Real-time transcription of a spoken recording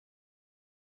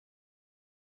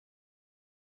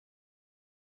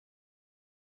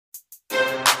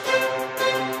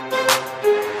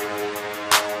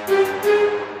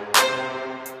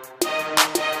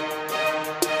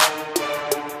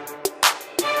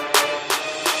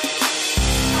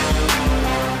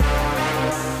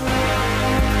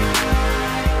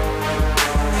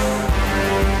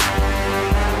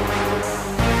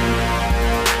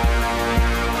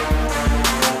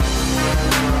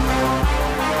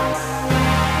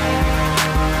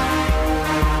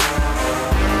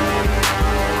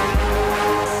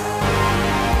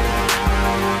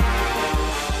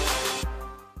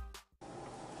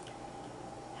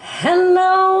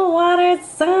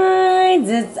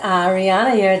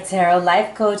Arhinna, your tarot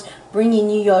life coach, bringing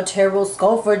you your tarot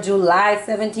scope for July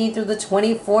 17th through the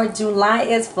 24th. July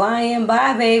is flying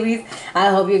by, babies. I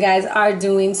hope you guys are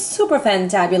doing super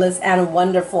fantabulous and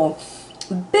wonderful.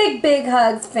 Big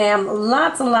hugs, fam.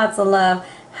 Lots and lots of love.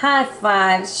 High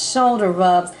fives, shoulder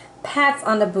rubs, pats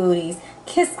on the booties,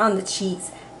 kiss on the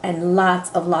cheeks, and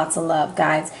lots of love,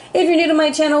 guys. If you're new to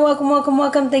my channel,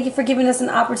 welcome. Thank you for giving us an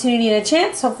opportunity and a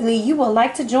chance. Hopefully you will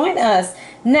like to join us.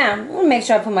 Now, I'm gonna make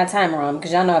sure I put my timer on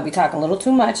because y'all know I'll be talking a little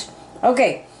too much.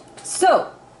 Okay,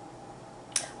 so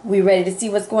we ready to see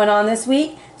what's going on this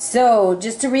week? So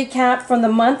just to recap from the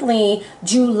monthly,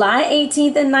 July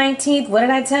 18th and 19th, what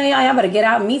did I tell y'all? Y'all better get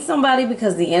out and meet somebody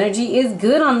because the energy is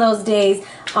good on those days.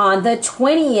 On the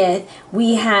 20th,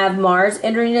 we have Mars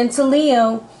entering into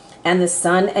Leo and the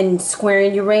Sun and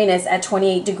squaring Uranus at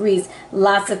 28 degrees.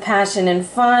 Lots of passion and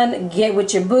fun. Get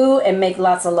with your boo and make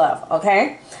lots of love,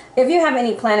 okay? If you have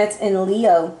any planets in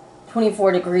Leo,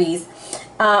 24 degrees,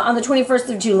 on the 21st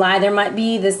of July, there might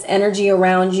be this energy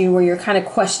around you where you're kind of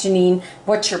questioning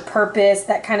what's your purpose,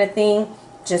 that kind of thing.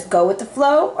 Just go with the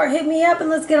flow or hit me up and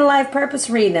let's get a live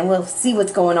purpose reading and we'll see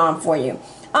what's going on for you.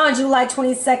 On July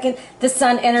 22nd, the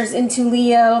Sun enters into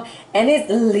Leo and it's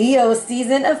Leo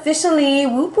season officially.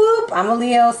 Whoop whoop. I'm a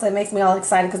Leo, so it makes me all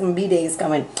excited because my B-Day is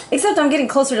coming. Except I'm getting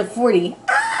closer to 40.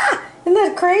 Ah! Isn't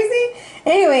that crazy?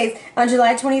 Anyways, on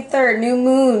July 23rd, new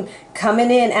moon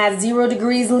coming in at 0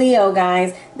 degrees Leo,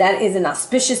 guys. That is an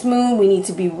auspicious moon. We need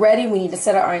to be ready. We need to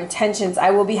set our intentions.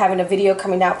 I will be having a video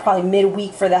coming out probably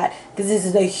midweek for that because this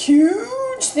is a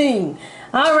huge thing.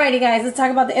 Alrighty, guys, let's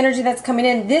talk about the energy that's coming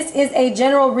in. This is a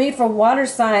general read for water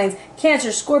signs,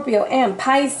 Cancer, Scorpio, and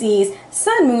Pisces,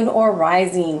 Sun, Moon, or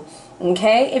Rising.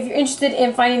 Okay, if you're interested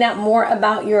in finding out more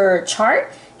about your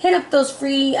chart, hit up those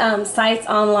free sites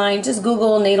online. Just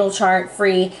Google natal chart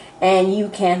free and you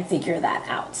can figure that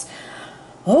out.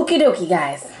 Okie dokie,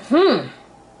 guys.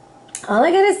 All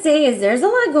I gotta say is there's a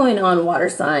lot going on, water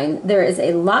sign. There is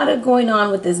a lot of going on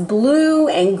with this blue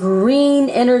and green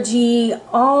energy,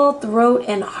 all throat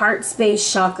and heart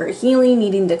space chakra healing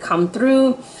needing to come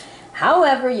through.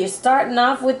 However, you're starting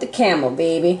off with the camel,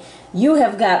 baby. You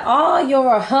have got all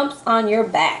your humps on your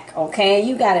back, okay?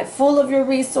 You got it full of your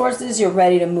resources. You're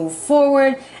ready to move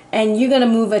forward, and you're going to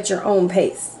move at your own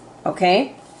pace,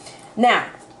 okay? Now,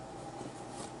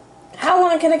 how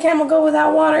long can a camel go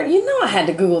without water? You know I had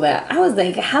to Google that. I was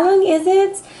like, how long is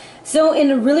it? So in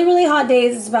the really hot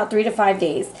days, it's about 3 to 5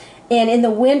 days. And in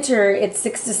the winter, it's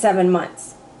 6 to 7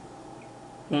 months.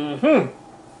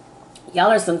 Y'all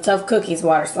are some tough cookies,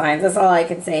 water signs. That's all I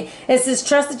can say. It says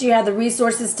trust that you have the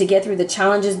resources to get through the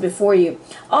challenges before you.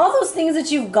 All those things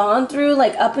that you've gone through,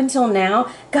 like up until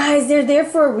now, guys, they're there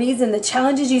for a reason. The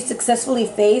challenges you successfully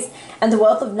faced and the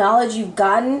wealth of knowledge you've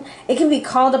gotten, it can be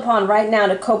called upon right now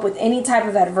to cope with any type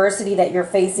of adversity that you're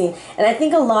facing. And I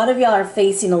think a lot of y'all are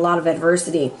facing a lot of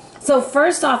adversity. So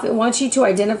first off, it wants you to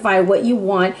identify what you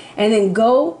want and then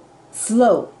go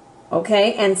slow,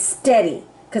 okay, and steady,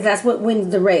 because that's what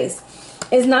wins the race.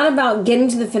 It's not about getting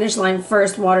to the finish line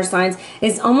first, water signs.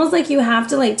 It's almost like you have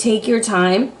to like take your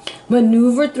time,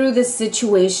 maneuver through this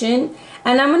situation.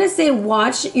 And I'm going to say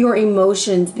watch your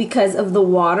emotions because of the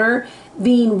water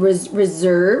being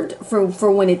reserved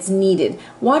for when it's needed.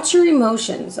 Watch your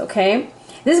emotions, okay?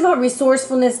 This is about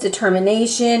resourcefulness,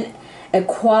 determination,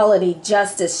 equality,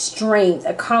 justice, strength,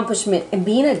 accomplishment, and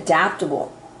being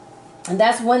adaptable. And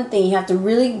that's one thing. You have to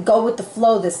really go with the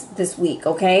flow this week,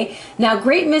 okay? Now,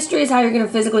 great mystery is how you're going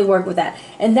to physically work with that.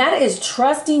 And that is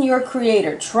trusting your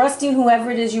creator, trusting whoever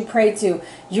it is you pray to,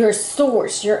 your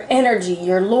source, your energy,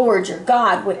 your Lord, your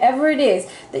God, whatever it is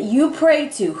that you pray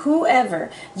to,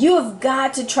 whoever. You have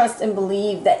got to trust and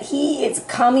believe that he is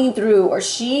coming through or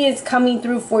she is coming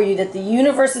through for you, that the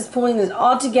universe is pulling this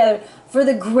all together for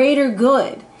the greater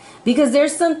good. Because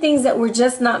there's some things that we're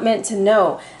just not meant to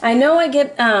know. I know I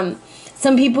get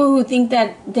some people who think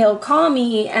that they'll call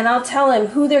me and I'll tell them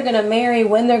who they're going to marry,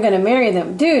 when they're going to marry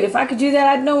them. Dude, if I could do that,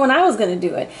 I'd know when I was going to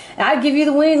do it. I'd give you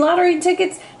the winning lottery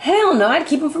tickets. Hell no, I'd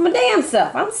keep them for my damn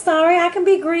self. I'm sorry, I can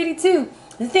be greedy too.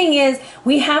 The thing is,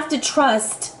 we have to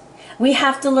trust. We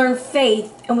have to learn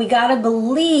faith, and we got to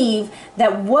believe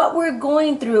that what we're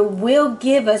going through will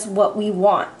give us what we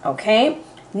want, okay?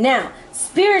 Now,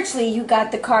 spiritually, you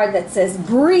got the card that says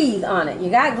breathe on it. You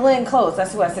got Glenn Close.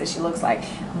 That's who I said she looks like.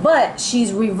 But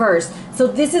she's reversed. So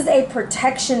this is a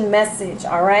protection message,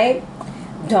 all right?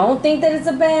 Don't think that it's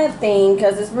a bad thing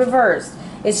because it's reversed.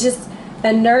 It's just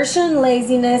inertia,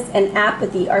 laziness, and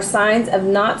apathy are signs of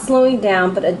not slowing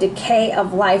down, but a decay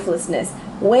of lifelessness.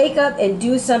 Wake up and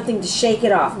do something to shake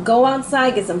it off. Go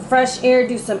outside, get some fresh air,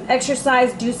 do some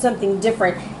exercise, do something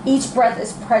different. Each breath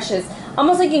is precious.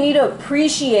 almost like you need to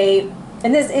appreciate,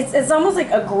 and it's almost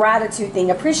like a gratitude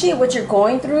thing. Appreciate what you're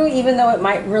going through, even though it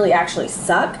might really actually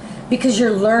suck, because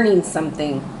you're learning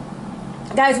something.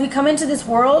 Guys, we come into this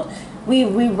world, we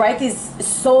write these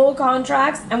soul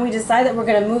contracts, and we decide that we're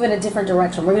going to move in a different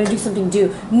direction. We're going to do something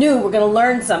new. We're going to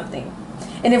learn something.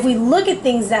 And if we look at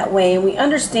things that way, and we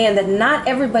understand that not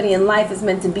everybody in life is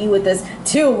meant to be with us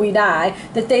till we die,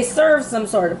 that they serve some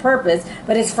sort of purpose,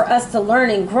 but it's for us to learn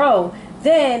and grow,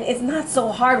 then it's not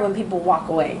so hard when people walk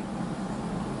away.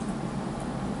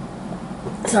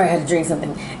 Sorry, I had to drink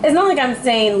something. It's not like I'm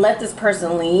saying let this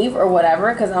person leave or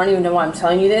whatever, because I don't even know why I'm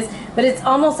telling you this, but it's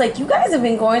almost like you guys have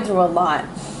been going through a lot.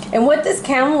 And what this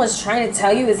camel is trying to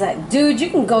tell you is that, dude, you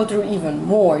can go through even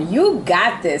more. You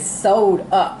got this sewed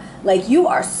up. Like, you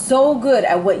are so good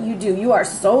at what you do. You are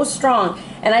so strong.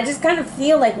 And I just kind of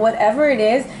feel like whatever it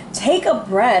is, take a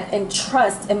breath and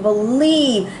trust and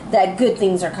believe that good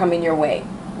things are coming your way.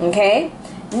 Okay?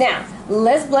 Now,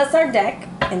 let's bless our deck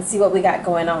and see what we got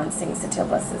going on. Sing Satil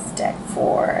bless this deck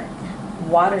for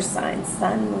water signs,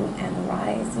 sun, moon, and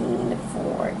rising,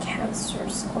 for Cancer,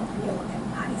 Scorpio,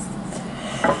 and Pisces.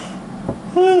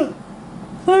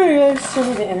 Sorry guys, show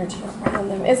me the energy around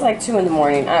them. It's like 2 in the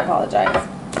morning. I apologize.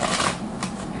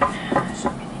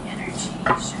 Show me the energy.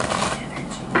 Show me the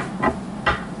energy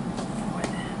for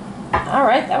them.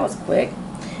 Alright, that was quick.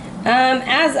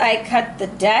 As I cut the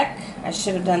deck, I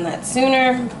should have done that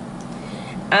sooner.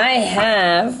 I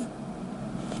have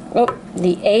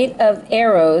the 8 of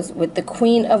Arrows with the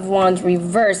Queen of Wands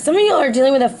reversed. Some of y'all are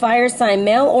dealing with a fire sign,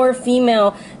 male or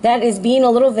female, that is being a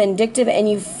little vindictive, and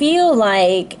you feel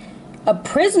like a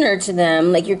prisoner to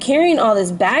them, like you're carrying all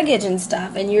this baggage and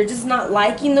stuff, and you're just not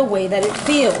liking the way that it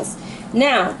feels.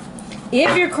 Now,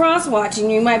 if you're cross-watching,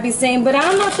 you might be saying, but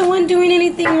I'm not the one doing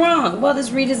anything wrong. Well,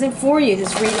 this read isn't for you.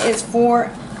 This read is for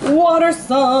water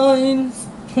signs.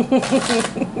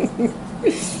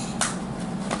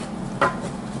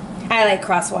 I like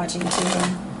cross-watching too.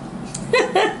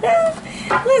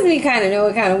 Lets me kind of know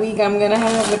what kind of week I'm going to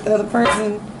have with the other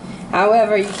person.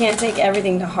 However, you can't take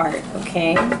everything to heart,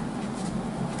 okay?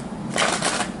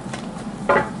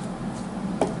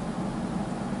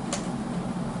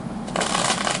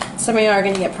 Some of you are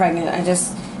going to get pregnant. I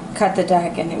just cut the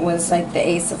deck and it was like the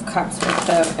Ace of Cups with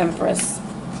the Empress.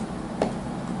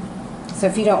 So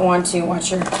if you don't want to,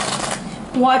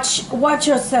 watch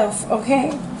yourself,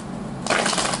 okay?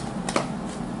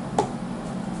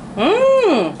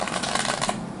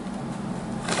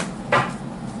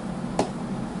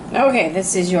 Okay,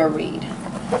 this is your read.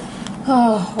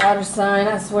 Oh, water sign,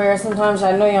 I swear, sometimes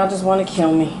I know y'all just want to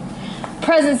kill me.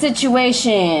 Present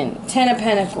situation, 10 of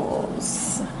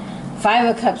Pentacles,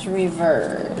 5 of Cups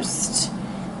reversed,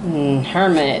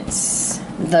 Hermits,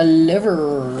 the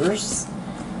Livers,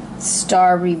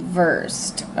 Star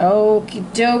reversed. Okie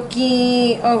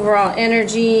dokie, overall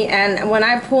energy. And when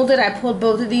I pulled it, I pulled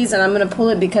both of these, and I'm going to pull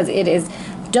it because it is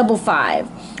double 5.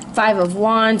 5 of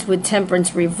Wands with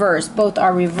Temperance reversed. Both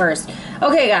are reversed.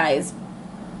 Okay, guys.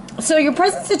 So your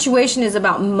present situation is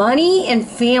about money and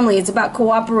family. It's about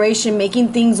cooperation,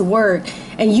 making things work.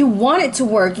 And you want it to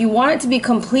work. You want it to be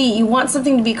complete. You want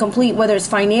something to be complete, whether it's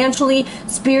financially,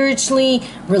 spiritually,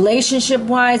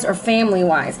 relationship-wise, or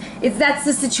family-wise. That's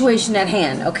the situation at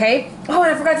hand, okay? Oh,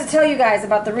 and I forgot to tell you guys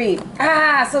about the read.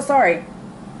 So sorry.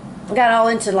 I got all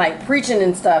into like preaching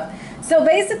and stuff. So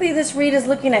basically this read is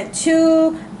looking at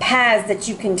 2 paths that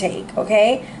you can take,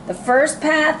 okay? The first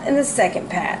path and the second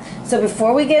path. So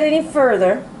before we get any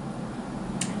further,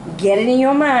 get it in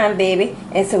your mind, baby.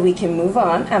 And so we can move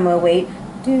on. I'm going to wait.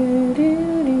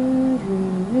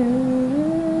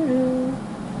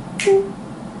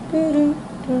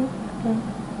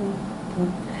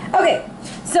 Okay,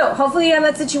 so hopefully you have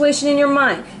that situation in your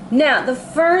mind. Now, the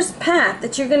first path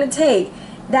that you're going to take,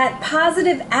 that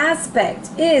positive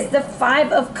aspect, is the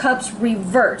 5 of Cups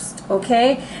reversed,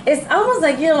 okay? It's almost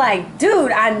like you're like,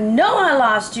 dude, I know I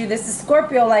lost you. This is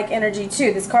Scorpio-like energy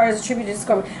too. This card is attributed to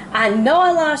Scorpio. I know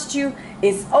I lost you.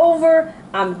 It's over.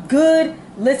 I'm good.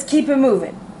 Let's keep it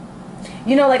moving.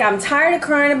 You know, like, I'm tired of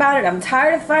crying about it. I'm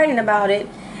tired of fighting about it.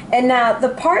 And now the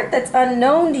part that's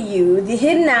unknown to you, the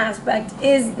hidden aspect,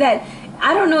 is that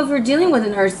I don't know if you're dealing with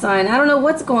an earth sign. I don't know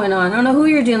what's going on. I don't know who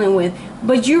you're dealing with.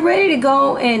 But you're ready to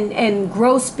go and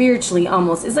grow spiritually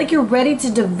almost. It's like you're ready to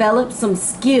develop some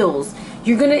skills.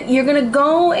 You're gonna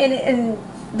go and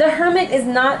the Hermit is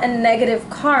not a negative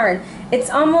card.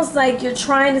 It's almost like you're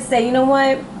trying to say, you know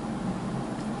what?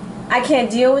 I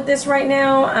can't deal with this right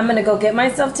now. I'm gonna go get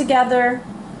myself together.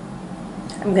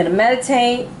 I'm gonna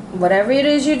meditate, whatever it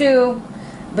is you do,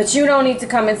 but you don't need to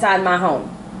come inside my home.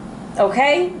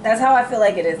 Okay? That's how I feel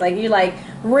like it is. Like, you're like,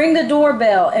 ring the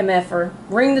doorbell, MFer.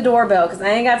 Ring the doorbell, because I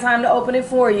ain't got time to open it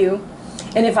for you.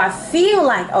 And if I feel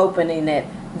like opening it,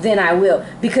 then I will.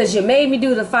 Because you made me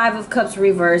do the 5 of Cups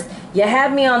reverse. You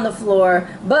had me on the floor,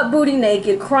 butt booty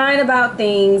naked, crying about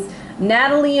things.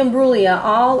 Natalie and Brulia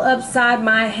all upside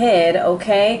my head,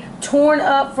 okay? Torn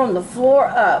up from the floor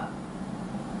up.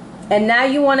 And now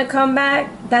you want to come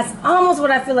back? That's almost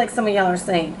what I feel like some of y'all are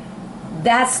saying.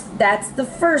 That's the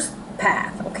first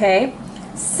path, okay?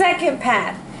 Second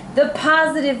path, the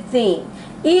positive thing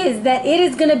is that it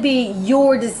is going to be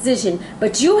your decision,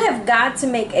 but you have got to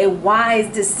make a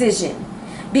wise decision,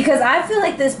 because I feel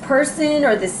like this person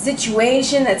or this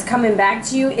situation that's coming back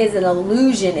to you is an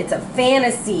illusion. It's a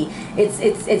fantasy.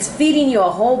 It's feeding you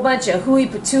a whole bunch of hooey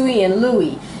patooey and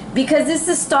louie, because it's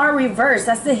the star reverse.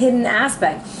 That's the hidden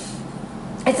aspect.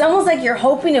 It's almost like you're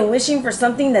hoping and wishing for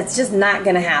something that's just not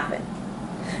going to happen.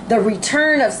 The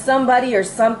return of somebody or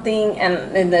something,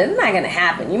 and it's not going to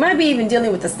happen. You might be even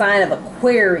dealing with the sign of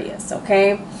Aquarius,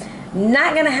 okay?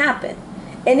 Not going to happen.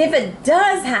 And if it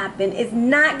does happen, it's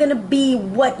not going to be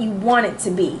what you want it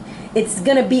to be. It's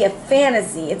going to be a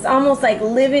fantasy. It's almost like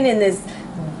living in this,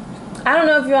 I don't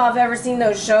know if you all have ever seen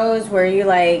those shows where you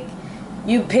like,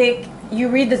 you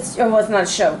read this, well, it's not a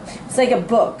show. It's like a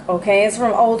book, okay? It's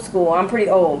from old school. I'm pretty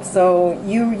old. So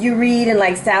you read, and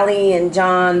like Sally and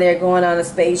John, they're going on a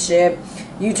spaceship.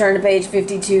 You turn to page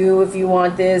 52 if you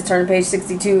want this. Turn to page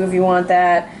 62 if you want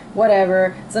that.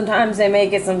 Whatever. Sometimes they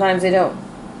make it, sometimes they don't.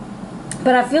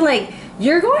 But I feel like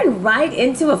you're going right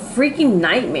into a freaking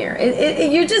nightmare.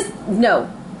 You're just, no.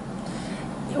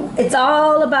 It's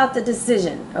all about the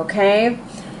decision, okay?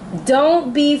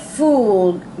 Don't be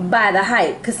fooled by the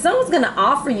hype, because someone's going to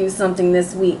offer you something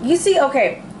this week. You see,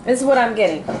 okay, this is what I'm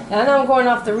getting. I know I'm going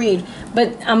off the read,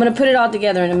 but I'm going to put it all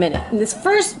together in a minute. This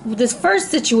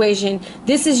first situation,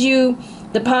 this is you.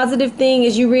 The positive thing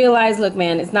is you realize, look,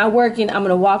 man, it's not working. I'm going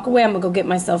to walk away. I'm going to go get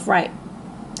myself right.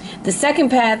 The second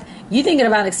path, you thinking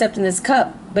about accepting this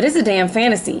cup, but it's a damn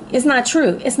fantasy. It's not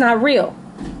true. It's not real.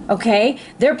 Okay?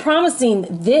 They're promising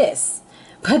this,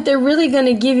 but they're really going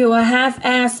to give you a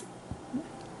half-ass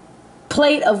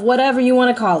plate of whatever you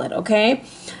want to call it, okay?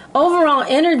 Overall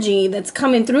energy that's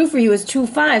coming through for you is 2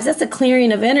 5s. That's a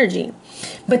clearing of energy.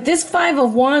 But this 5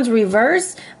 of Wands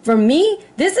reverse, for me,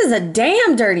 this is a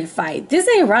damn dirty fight. This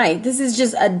ain't right. This is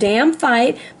just a damn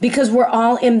fight, because we're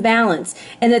all imbalanced.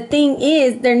 And the thing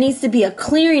is, there needs to be a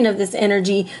clearing of this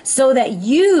energy so that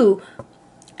you,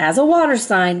 as a water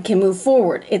sign, can move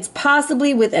forward. It's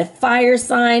possibly with a fire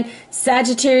sign.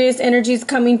 Sagittarius energy is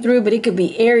coming through, but it could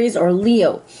be Aries or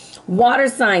Leo. Water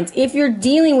signs, if you're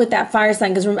dealing with that fire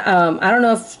sign, because I don't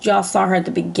know if y'all saw her at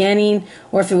the beginning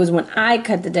or if it was when I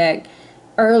cut the deck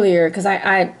earlier, because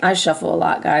I shuffle a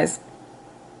lot, guys.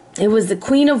 It was the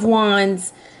Queen of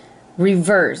Wands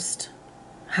reversed.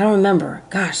 I don't remember.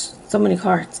 Gosh, so many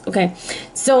cards. Okay.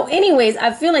 So anyways,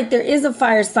 I feel like there is a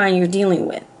fire sign you're dealing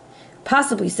with.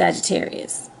 Possibly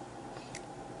Sagittarius.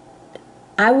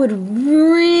 I would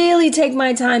really take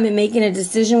my time in making a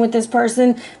decision with this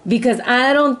person, because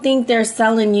I don't think they're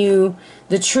selling you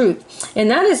the truth. And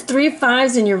that is 3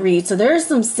 5s in your read. So there are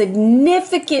some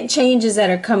significant changes that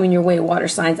are coming your way, water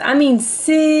signs. I mean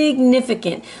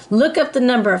significant. Look up the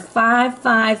number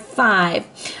 555.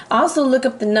 Also look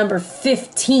up the number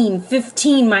 15.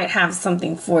 15 might have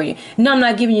something for you. No, I'm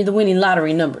not giving you the winning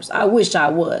lottery numbers. I wish I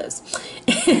was.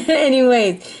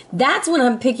 Anyways, that's what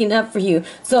I'm picking up for you.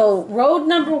 So road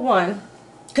number 1,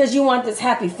 because you want this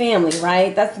happy family,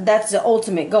 right? That's the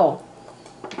ultimate goal.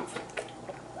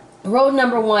 Road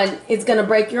number 1 is going to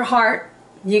break your heart.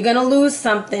 You're going to lose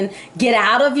something. Get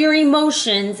out of your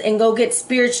emotions and go get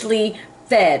spiritually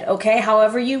fed, okay?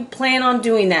 However you plan on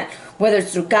doing that, whether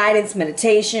it's through guidance,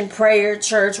 meditation, prayer,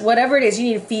 church, whatever it is, you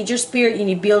need to feed your spirit. You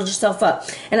need to build yourself up.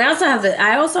 And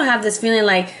I also have this feeling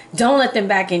like, don't let them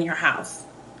back in your house.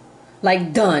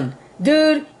 Like, done.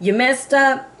 Dude, you messed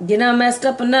up. You're not messed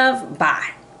up enough. Bye.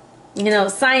 You know,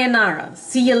 sayonara.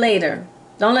 See you later.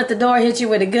 Don't let the door hit you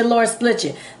where the good Lord split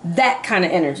you. That kind of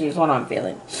energy is what I'm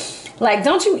feeling. Like,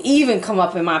 don't you even come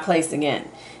up in my place again.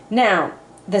 Now,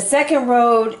 the second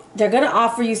road, they're going to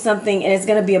offer you something, and it's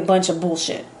going to be a bunch of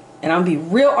bullshit. And I'll be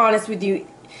real honest with you.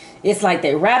 It's like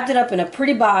they wrapped it up in a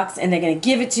pretty box, and they're going to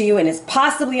give it to you, and it's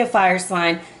possibly a fire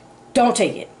sign. Don't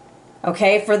take it.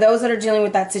 Okay, for those that are dealing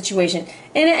with that situation.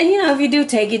 And you know, if you do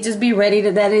take it, just be ready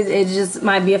to that. It just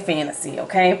might be a fantasy,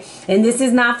 okay? And this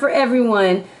is not for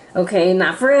everyone, okay?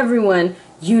 Not for everyone.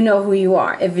 You know who you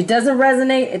are. If it doesn't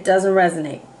resonate, it doesn't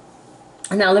resonate.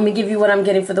 Now, let me give you what I'm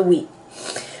getting for the week.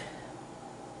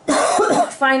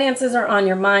 finances are on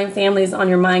your mind, family is on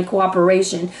your mind,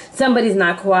 cooperation. Somebody's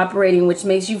not cooperating, which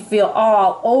makes you feel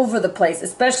all over the place,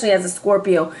 especially as a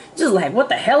Scorpio. Just like, what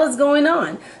the hell is going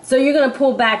on? So you're going to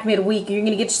pull back midweek. You're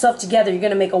going to get yourself together. You're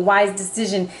going to make a wise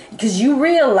decision because you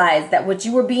realize that what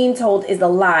you were being told is a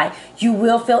lie. You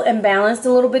will feel imbalanced a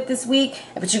little bit this week,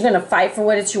 but you're going to fight for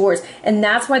what is yours. And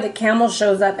that's why the camel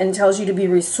shows up and tells you to be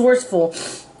resourceful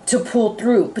to pull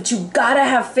through. But you gotta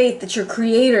have faith that your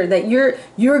creator, that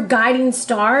your guiding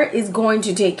star is going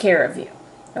to take care of you.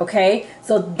 Okay,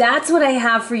 so that's what I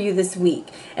have for you this week.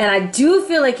 And I do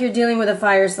feel like you're dealing with a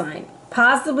fire sign,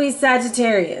 possibly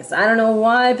Sagittarius. I don't know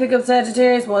why I pick up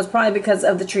Sagittarius. Well, it's probably because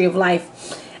of the tree of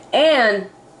life. And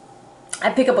I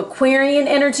pick up Aquarian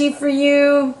energy for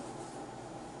you,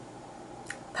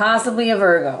 possibly a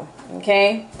Virgo.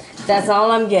 Okay, that's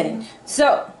all I'm getting.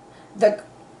 So the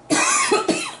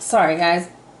sorry guys,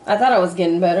 I thought I was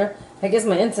getting better. I guess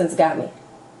my incense got me.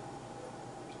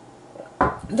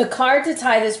 The card to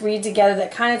tie this read together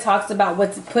that kind of talks about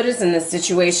what's put us in this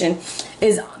situation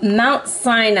is Mount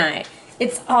Sinai.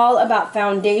 It's all about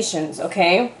foundations,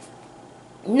 okay?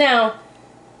 Now,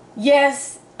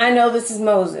 yes, I know this is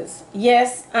Moses.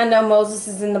 Yes, I know Moses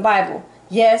is in the Bible.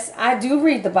 Yes, I do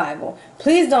read the Bible.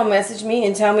 Please don't message me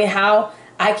and tell me how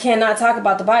I cannot talk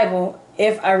about the Bible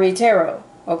if I read tarot.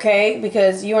 Okay,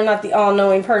 because you are not the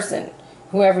all-knowing person,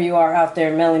 whoever you are out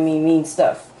there mailing me mean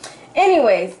stuff.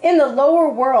 Anyways, in the lower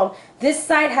world, this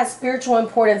site has spiritual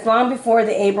importance long before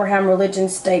the Abraham religion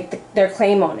staked their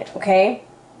claim on it, okay?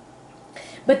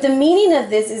 But the meaning of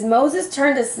this is Moses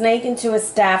turned a snake into a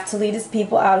staff to lead his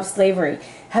people out of slavery.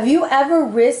 Have you ever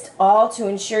risked all to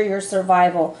ensure your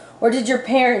survival? Or did your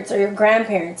parents or your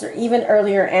grandparents or even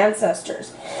earlier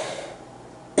ancestors?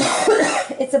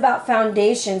 It's about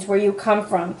foundations, where you come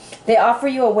from. They offer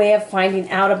you a way of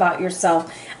finding out about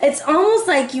yourself. It's almost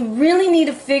like you really need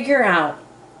to figure out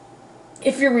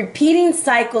if you're repeating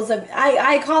cycles of,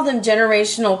 I call them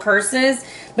generational curses,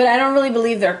 but I don't really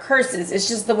believe they're curses. It's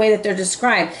just the way that they're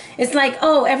described. It's like,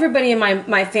 oh, everybody in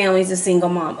my family is a single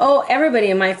mom. Oh,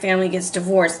 everybody in my family gets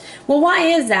divorced. Well, why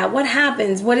is that? What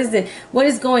happens? What is it? What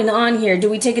is going on here? Do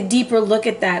we take a deeper look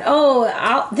at that?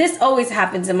 Oh, this always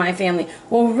happens in my family.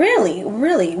 Well, really?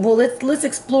 Well, let's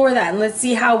explore that and let's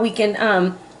see how we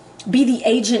can be the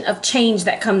agent of change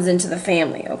that comes into the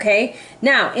family, okay?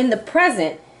 Now, in the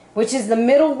present, which is the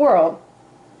middle world,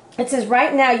 it says,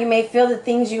 right now you may feel that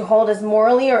things you hold as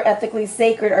morally or ethically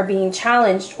sacred are being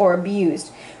challenged or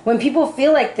abused. When people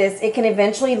feel like this, it can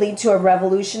eventually lead to a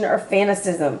revolution or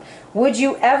fanaticism. Would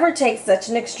you ever take such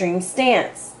an extreme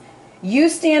stance? You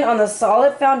stand on the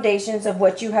solid foundations of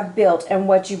what you have built and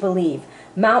what you believe.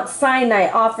 Mount Sinai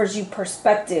offers you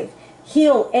perspective.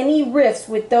 Heal any rifts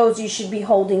with those you should be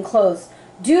holding close.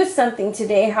 Do something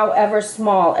today, however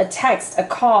small, a text, a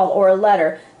call, or a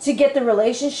letter, to get the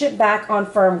relationship back on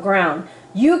firm ground.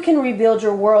 You can rebuild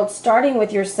your world starting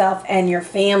with yourself and your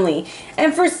family.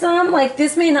 And for some, like,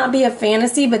 this may not be a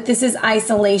fantasy, but this is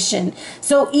isolation.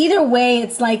 So either way,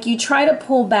 it's like you try to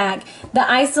pull back. The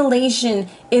isolation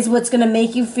is what's going to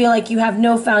make you feel like you have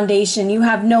no foundation, you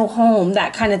have no home,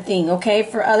 that kind of thing, okay?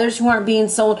 For others who aren't being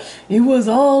sold, it was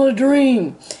all a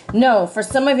dream. No, for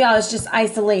some of y'all, it's just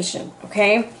isolation,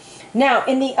 okay? Now,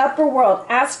 in the upper world,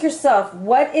 ask yourself,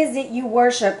 what is it you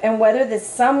worship and whether this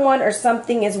someone or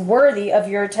something is worthy of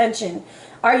your attention.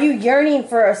 Are you yearning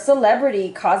for a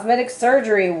celebrity, cosmetic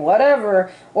surgery, whatever,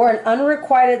 or an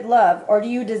unrequited love, or do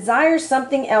you desire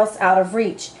something else out of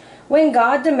reach? When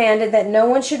God demanded that no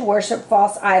one should worship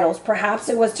false idols, perhaps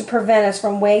it was to prevent us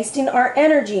from wasting our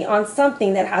energy on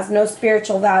something that has no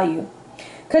spiritual value.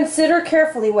 Consider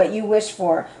carefully what you wish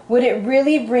for. Would it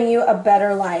really bring you a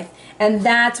better life? And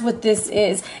that's what this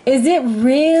is. Is it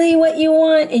really what you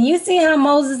want? And you see how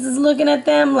Moses is looking at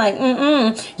them like,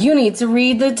 you need to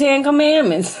read the Ten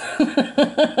Commandments.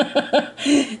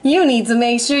 You need to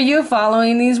make sure you're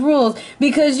following these rules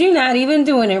because you're not even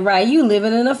doing it right. You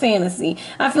living in a fantasy.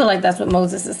 I feel like that's what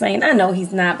Moses is saying. I know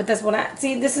he's not, but that's what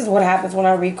this is what happens when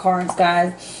I read cards,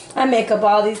 guys. I make up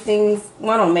all these things.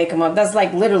 Well, I don't make them up. That's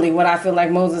like literally what I feel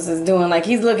like Moses is doing. Like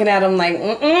he's looking at them like,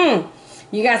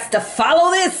 you got to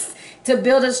follow this to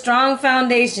build a strong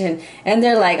foundation. And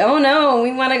they're like, oh no,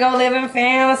 we want to go live in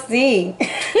fantasy.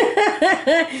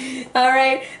 All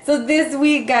right. So this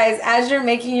week, guys, as you're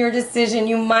making your decision,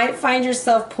 you might find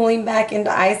yourself pulling back into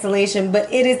isolation,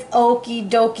 but it is okie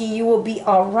dokie. You will be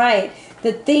all right.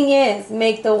 The thing is,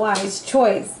 make the wise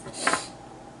choice.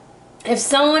 If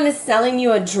someone is selling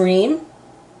you a dream,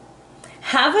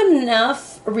 have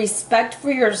enough respect for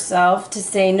yourself to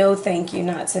say no thank you,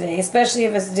 not today, especially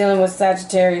if it's dealing with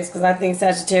Sagittarius, because I think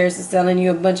Sagittarius is selling you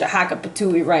a bunch of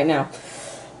hakapatui right now.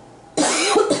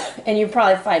 And you're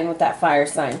probably fighting with that fire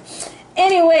sign.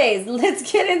 Anyways,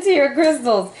 let's get into your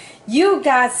crystals. You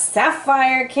got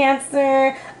sapphire,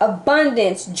 Cancer.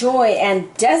 Abundance, joy,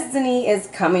 and destiny is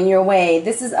coming your way.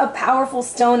 This is a powerful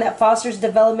stone that fosters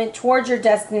development towards your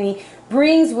destiny,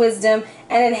 brings wisdom,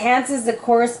 and enhances the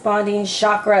corresponding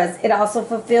chakras. It also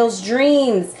fulfills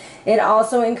dreams. It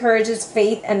also encourages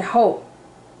faith and hope.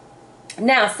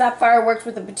 Now, sapphire works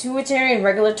with the pituitary and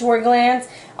regulatory glands,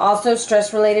 also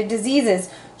stress-related diseases.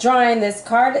 Drawing this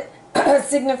card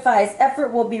signifies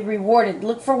effort will be rewarded.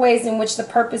 Look for ways in which the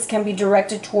purpose can be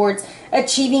directed towards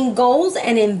achieving goals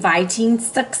and inviting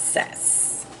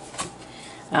success.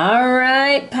 All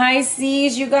right,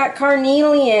 Pisces, you got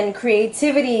carnelian,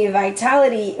 creativity,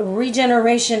 vitality,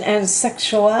 regeneration, and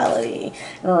sexuality.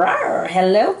 Rawr.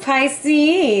 Hello,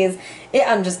 Pisces.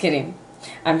 I'm just kidding.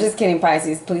 I'm just kidding,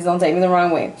 Pisces. Please don't take me the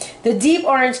wrong way. The deep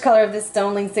orange color of this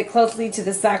stone links it closely to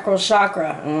the sacral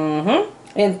chakra.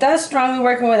 And thus strongly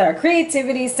working with our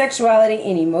creativity, sexuality,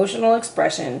 and emotional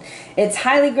expression. Its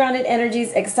highly grounded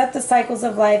energies accept the cycles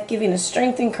of life, giving us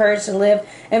strength and courage to live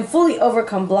and fully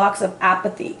overcome blocks of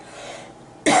apathy.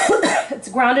 It's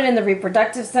grounded in the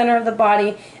reproductive center of the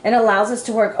body and allows us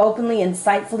to work openly,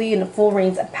 insightfully, in the full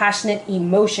range of passionate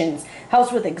emotions.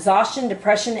 Helps with exhaustion,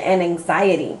 depression, and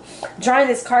anxiety. Drawing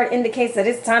this card indicates that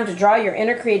it's time to draw your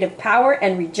inner creative power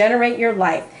and regenerate your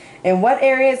life. In what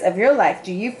areas of your life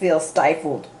do you feel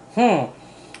stifled? Use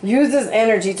this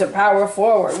energy to power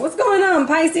forward. What's going on,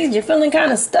 Pisces? You're feeling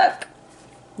kind of stuck.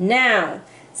 Now,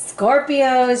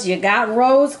 Scorpios, you got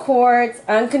rose quartz,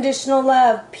 unconditional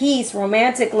love, peace,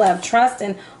 romantic love, trust,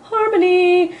 and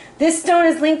harmony. This stone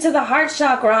is linked to the heart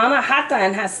chakra, Anahata,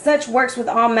 and has such works with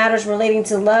all matters relating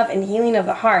to love and healing of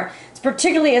the heart. It's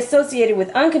particularly associated with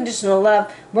unconditional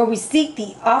love, where we seek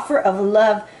the offer of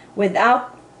love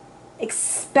without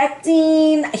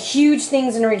expecting huge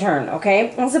things in return,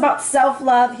 okay? It's about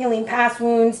self-love, healing past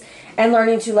wounds, and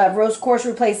learning to love. Rose quartz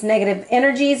replaces negative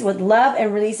energies with love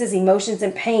and releases emotions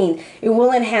and pain. It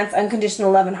will enhance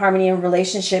unconditional love and harmony in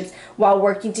relationships while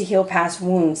working to heal past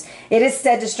wounds. It is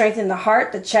said to strengthen the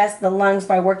heart, the chest, the lungs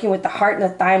by working with the heart and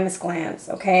the thymus glands,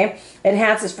 okay? It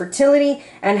enhances fertility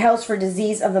and helps for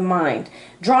disease of the mind.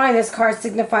 Drawing this card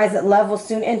signifies that love will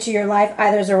soon enter your life,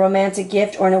 either as a romantic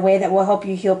gift or in a way that will help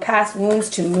you heal past wounds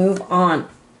to move on.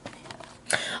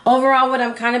 Overall, what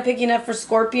I'm kind of picking up for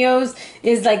Scorpios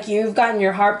is like you've gotten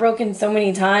your heart broken so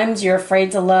many times, you're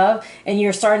afraid to love, and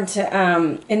you're starting to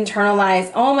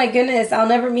internalize, oh my goodness, I'll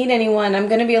never meet anyone, I'm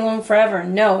going to be alone forever.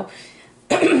 No,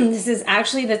 this is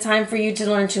actually the time for you to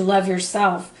learn to love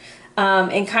yourself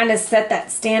and kind of set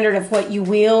that standard of what you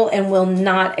will and will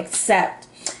not accept.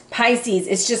 Pisces,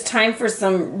 it's just time for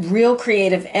some real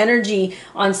creative energy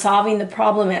on solving the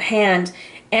problem at hand.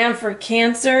 And for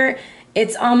Cancer,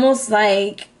 it's almost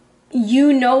like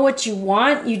you know what you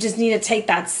want, you just need to take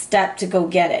that step to go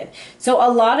get it. So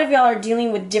a lot of y'all are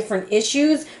dealing with different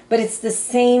issues, but it's the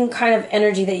same kind of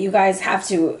energy that you guys have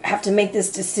to make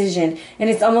this decision, and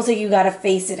it's almost like you got to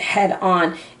face it head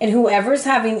on. And whoever's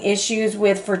having issues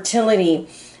with fertility,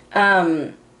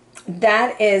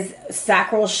 that is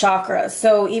sacral chakra.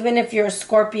 So even if you're a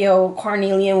Scorpio,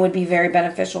 carnelian would be very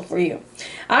beneficial for you.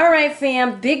 All right,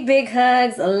 fam. Big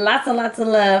hugs. Lots of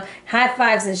love. High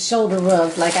fives and shoulder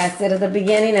rubs, like I said at the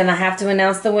beginning, and I have to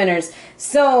announce the winners.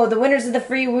 So the winners of the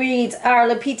free reads are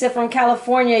Lapita from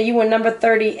California. You were number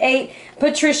 38.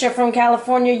 Patricia from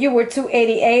California. You were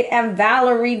 288. And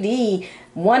Valerie D,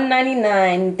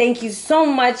 199. Thank you so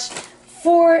much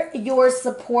for your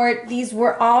support. These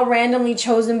were all randomly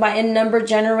chosen by a number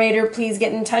generator. Please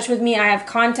get in touch with me. I have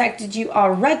contacted you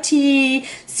already.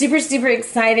 Super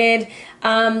excited.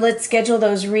 Let's schedule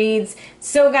those reads.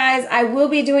 So guys, I will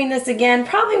be doing this again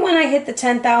probably when I hit the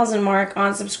 10,000 mark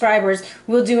on subscribers.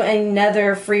 We'll do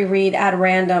another free read at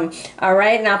random. All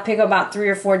right, and I'll pick about 3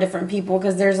 or 4 different people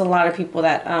because there's a lot of people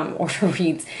that order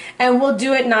reads, and we'll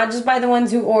do it not just by the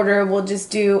ones who order. We'll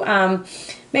just do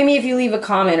maybe if you leave a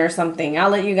comment or something, I'll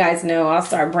let you guys know. I'll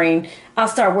start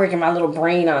working my little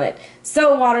brain on it.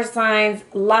 So water signs,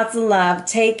 lots of love.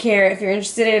 Take care. If you're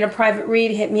interested in a private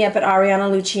read, hit me up at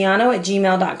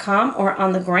arianaluciano@gmail.com or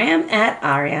on the gram at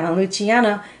Ariana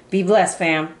Luciano. Be blessed,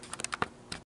 fam.